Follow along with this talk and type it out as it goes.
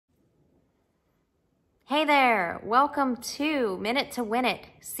Hey there, welcome to Minute to Win It,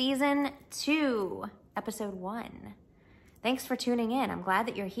 Season 2, Episode 1. Thanks for tuning in. I'm glad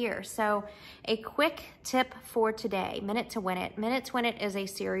that you're here. So a quick tip for today, Minute to Win It. Minute to Win It is a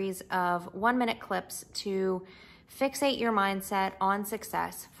series of 1-minute clips to fixate your mindset on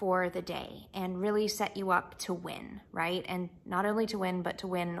success for the day and really set you up to win, right? And not only to win, but to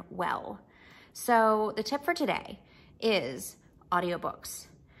win well. So the tip for today is audiobooks.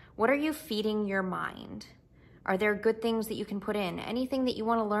 What are you feeding your mind? Are there good things that you can put in? Anything that you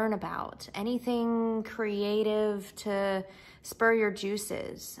want to learn about? Anything creative to spur your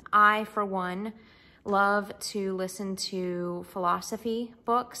juices? I, for one, love to listen to philosophy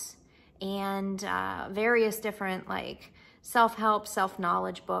books and various different self-help,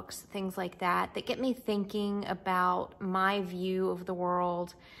 self-knowledge books, things like that get me thinking about my view of the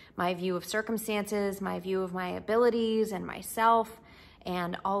world, my view of circumstances, my view of my abilities and myself,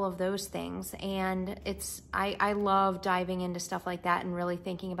 and all of those things. And I love diving into stuff like that and really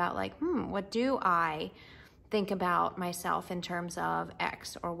thinking about what do I think about myself in terms of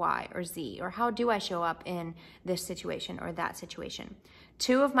X or Y or Z, or how do I show up in this situation or that situation?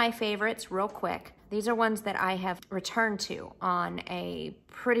 Two of my favorites, real quick, these are ones that I have returned to on a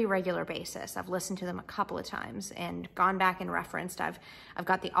pretty regular basis. I've listened to them a couple of times and gone back and referenced. I've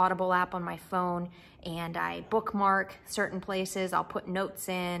got the Audible app on my phone and I bookmark certain places. I'll put notes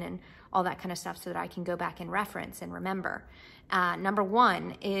in and all that kind of stuff so that I can go back and reference and remember. Number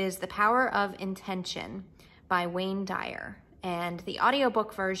one is The Power of Intention by Wayne Dyer. And the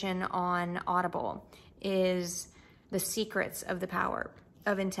audiobook version on Audible is The Secrets of the Power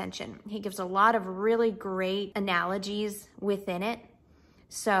of Intention. He gives a lot of really great analogies within it.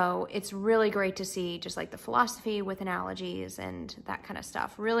 So it's really great to see just the philosophy with analogies and that kind of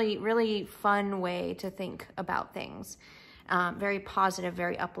stuff. Really, really fun way to think about things. Very positive,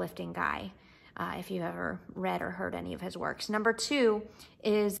 very uplifting guy. If you've ever read or heard any of his works. Number two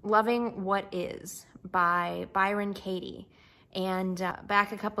is Loving What Is by Byron Katie. And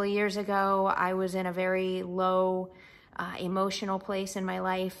back a couple of years ago, I was in a very low emotional place in my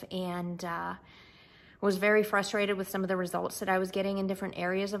life and was very frustrated with some of the results that I was getting in different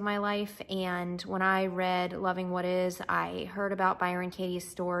areas of my life. And when I read Loving What Is, I heard about Byron Katie's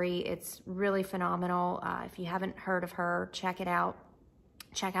story. It's really phenomenal. If you haven't heard of her, check it out.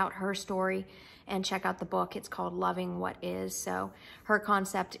 Check out her story and check out the book. It's called Loving What Is. So her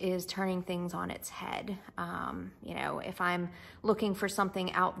concept is turning things on its head. If I'm looking for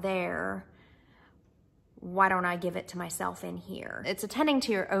something out there, why don't I give it to myself in here? It's attending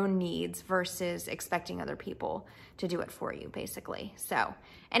to your own needs versus expecting other people to do it for you, basically. So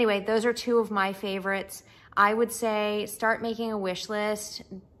anyway, those are two of my favorites. I would say start making a wish list.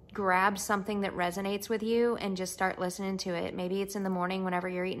 Grab something that resonates with you and just start listening to it. Maybe it's in the morning whenever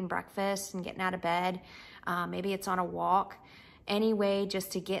you're eating breakfast and getting out of bed. Maybe it's on a walk. Anyway,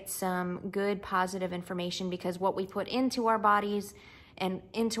 just to get some good positive information, because what we put into our bodies and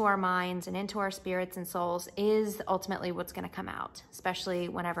into our minds and into our spirits and souls is ultimately what's going to come out, especially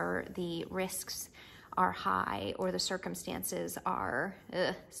whenever the risks are high or the circumstances are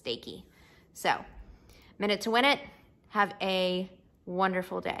stakey. So, Minute to Win It. Have a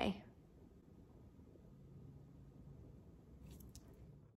wonderful day.